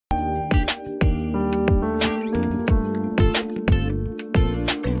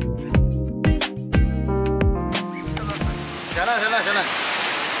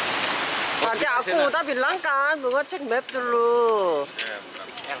ta bilang kan, mga check map dulu.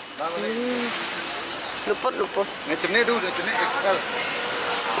 Luput.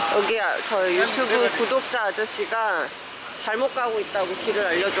 여기야, 저 유튜브 구독자 아저씨가 잘못 가고 있다고 길을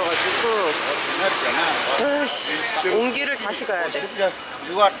알려줘가지고 온 길을 다시 가야 돼.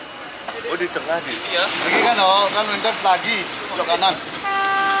 Oh di tengah nih. Lagi kan kan lintas lagi belok kanan.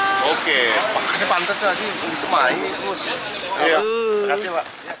 Oke, ini pantas lagi bisa main terus. Iya. Makasih, Pak.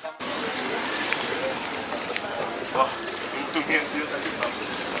 Wah, untungnya dia tadi.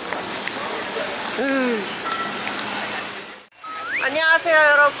 안녕하세요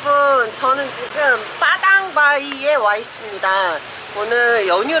여러분, 저는 지금 빠당바이에 와 있습니다. 오늘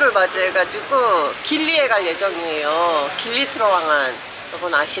연휴를 맞이해가지고 길리에 갈 예정이에요. 길리 트라왕안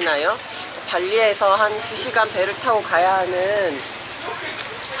여러분 아시나요? 발리에서 한 2시간 배를 타고 가야 하는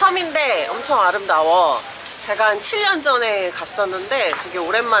섬인데 엄청 아름다워. 제가 한 7년 전에 갔었는데 되게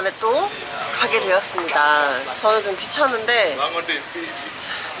오랜만에 또 가게 되었습니다. 저는 좀 귀찮은데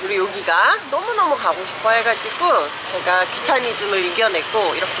우리 여기가 너무너무 가고 싶어 해가지고 제가 귀차니즘을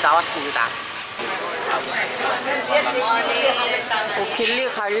이겨냈고 이렇게 나왔습니다.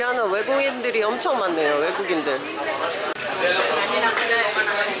 길리 가려는 외국인들이 엄청 많네요. 외국인들.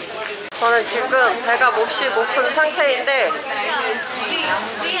 저는 지금 배가 몹시 고픈 상태인데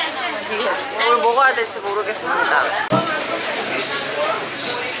뭘 먹어야 될지 모르겠습니다.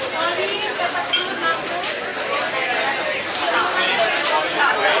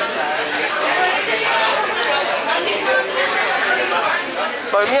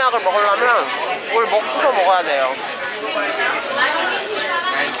 멀미약을 먹으려면 뭘 먹고서 먹어야 돼요.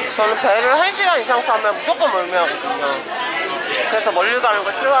 저는 배를 1시간 이상 타면 무조건 멀미하거든요. 그래서 멀리 가는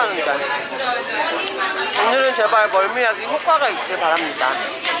걸 싫어하는데 오늘은 제발 멀미약이 효과가 있길 바랍니다.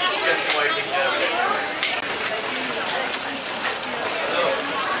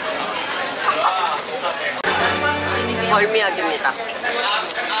 멀미약입니다.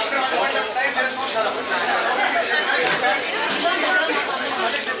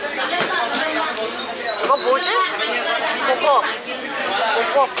 이거 뭐지? 먹어.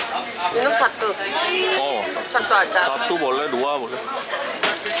 minum satu. Oh, satu aja. satu boleh, dua boleh.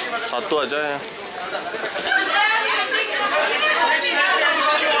 Satu aja ya.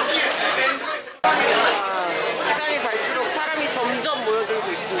 시간이 갈수록 사람이 점점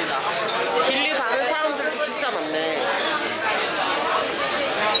모여들고 있습니다. 길리 가는 사람들도 진짜 많네.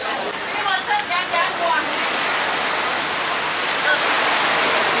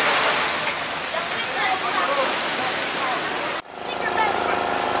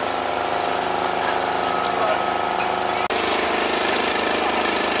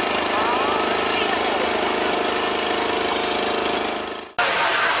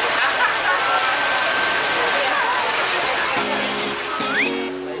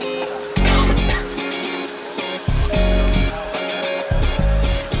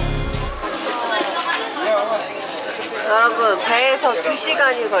 여러분, 배에서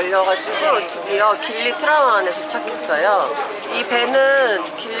 2시간이 걸려가지고 드디어 길리 트라왕안에 도착했어요. 이 배는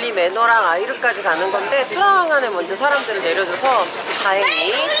길리 매너랑 아이르까지 가는 건데 트라왕안에 먼저 사람들을 내려줘서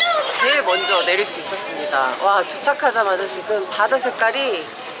다행히 제일 먼저 내릴 수 있었습니다. 와, 도착하자마자 지금 바다 색깔이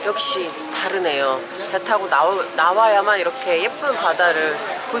역시 다르네요. 배 타고 나와야만 이렇게 예쁜 바다를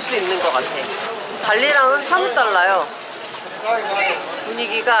볼 수 있는 것 같아. 발리랑은 사뭇 달라요.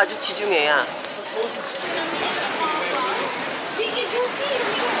 분위기가 아주 지중해야.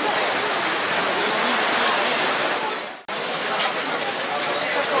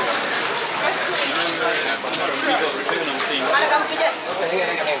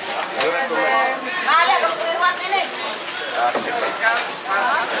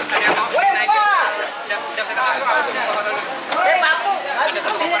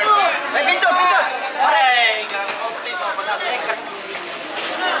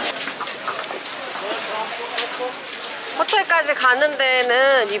 호텔까지 가는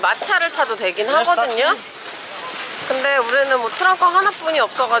데는 이 마차를 타도 되긴 하거든요. 근데 우리는 뭐 트렁크 하나뿐이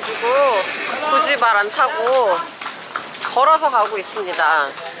없어가지고 굳이 말 안 타고 걸어서 가고 있습니다.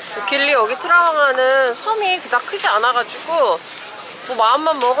 길리 여기 트라왕안은 섬이 그닥 크지 않아가지고 뭐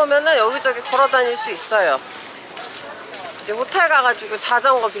마음만 먹으면은 여기저기 걸어 다닐 수 있어요. 이제 호텔 가가지고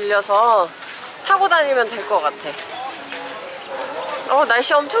자전거 빌려서 타고 다니면 될 것 같아.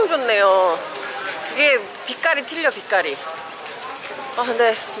 날씨 엄청 좋네요. 이게 빛깔이 틀려, 빛깔이.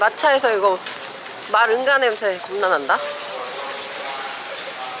 근데 마차에서 이거 말 응가 냄새 겁나 난다.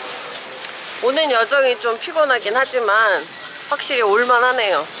 오는 여정이 좀 피곤하긴 하지만 확실히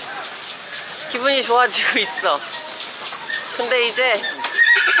올만하네요. 기분이 좋아지고 있어. 근데 이제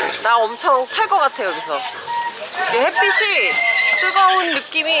나 엄청 탈 것 같아. 여기서 이 햇빛이 뜨거운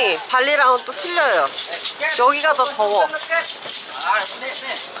느낌이 발리랑은 또 틀려요. 여기가 더 더워.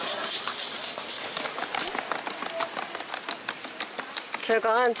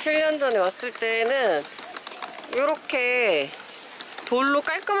 제가 한 7년 전에 왔을 때는 이렇게 돌로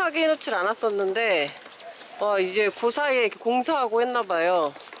깔끔하게 해놓질 않았었는데 와, 이제 그 사이에 이렇게 공사하고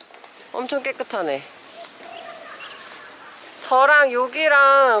했나봐요. 엄청 깨끗하네. 저랑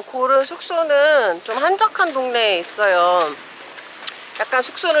여기랑 고른 숙소는 좀 한적한 동네에 있어요. 약간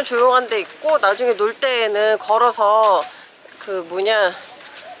숙소는 조용한 데 있고 나중에 놀 때에는 걸어서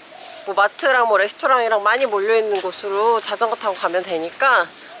뭐 마트랑 뭐 레스토랑이랑 많이 몰려있는 곳으로 자전거 타고 가면 되니까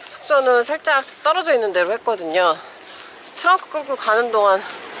숙소는 살짝 떨어져 있는 데로 했거든요. 트렁크 끌고 가는 동안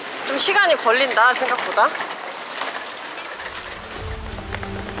좀 시간이 걸린다 생각보다.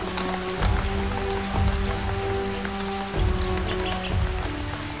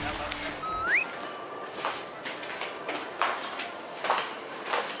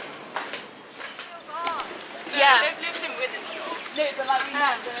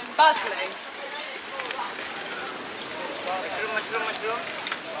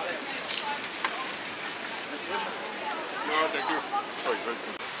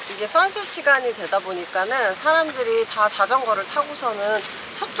 이제 선셋 시간이 되다 보니까는 사람들이 다 자전거를 타고서는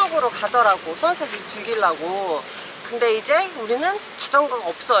서쪽으로 가더라고, 선셋을 즐기려고. 근데 이제 우리는 자전거가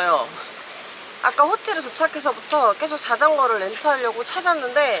없어요. 아까 호텔에 도착해서부터 계속 자전거를 렌트하려고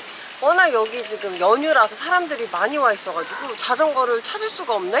찾았는데 워낙 여기 지금 연휴라서 사람들이 많이 와 있어가지고 자전거를 찾을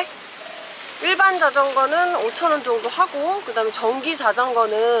수가 없네. 일반 자전거는 5,000원 정도 하고 그 다음에 전기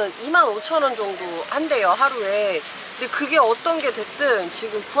자전거는 25,000원 정도 한대요, 하루에. 근데 그게 어떤 게 됐든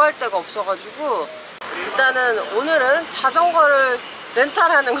지금 구할 데가 없어가지고 일단은 오늘은 자전거를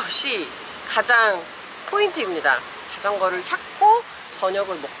렌탈하는 것이 가장 포인트입니다. 자전거를 찾고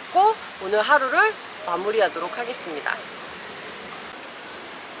저녁을 먹고 오늘 하루를 마무리하도록 하겠습니다.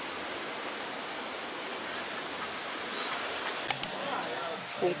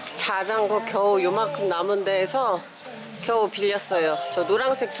 자전거 겨우 요만큼 남은 데에서 겨우 빌렸어요. 저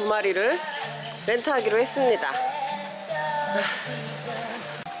노란색 2마리를 렌트하기로 했습니다.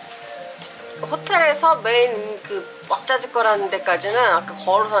 호텔에서 메인 왁자지 거라는 데까지는 아까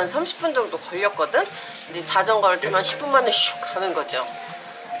걸어서 한 30분 정도 걸렸거든? 근데 자전거를 타면 10분 만에 슉 가는 거죠.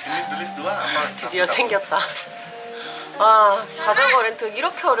 드디어 생겼다. 아, 자전거 렌트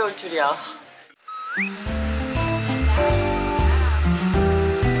이렇게 어려울 줄이야.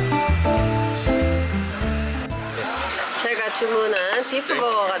 제가 주문한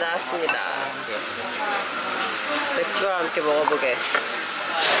비프버거가 나왔습니다. 맥주와 함께 먹어보게.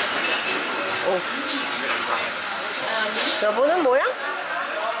 오. 여보는 뭐야?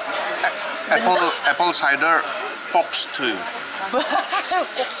 Apple cider fox stew. 꼭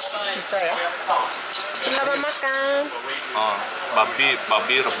있어요. Selamat makan.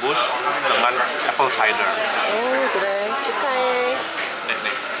 babi rebus dengan apple cider. 오, 그래. 축하해. 네.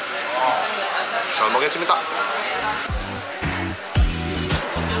 잘 먹겠습니다.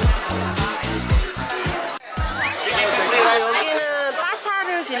 여기는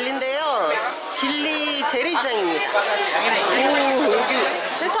파사르 길리인데요. 길리 재래시장입니다. 오, 여기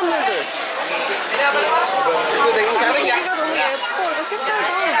해산물들. 여기가 너무 예뻐. 이거 색깔도.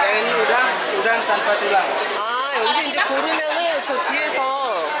 아, 여기서 이제 고르면은 저 뒤에서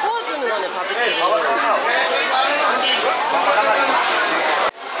구워주는 거네, 바비큐.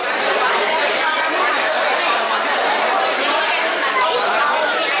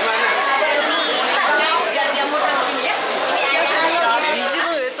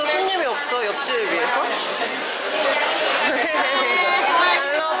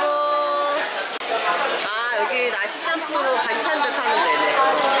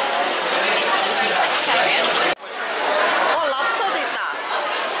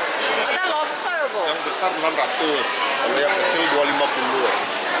 Besar 600, kalau yang kecil 250.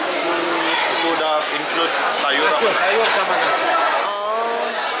 Itu udah include sayur apa? Sayur sama nasi.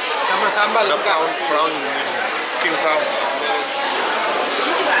 Sama sambal. Ada prawn, king prawn.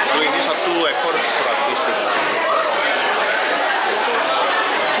 Kalau ini 1 ekor 100 ribu.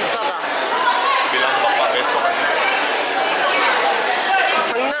 Bilang bapak besok aja.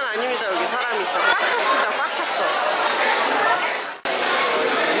 장난 아닙니다. 여기 사람이 진짜 꽉 찼습니다. 꽉 찼어.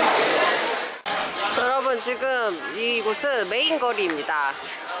 여러분, 지금 이곳은 메인 거리입니다.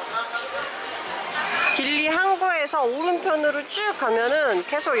 길리 항구에서 오른편으로 쭉 가면은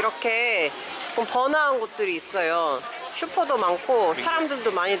계속 이렇게 좀 번화한 곳들이 있어요. 슈퍼도 많고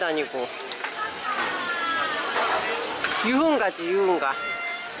사람들도 많이 다니고. 유흥가지, 유흥가.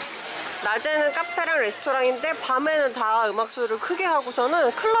 낮에는 카페랑 레스토랑인데 밤에는 다 음악 소리를 크게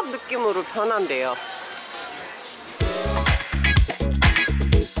하고서는 클럽 느낌으로 변한대요.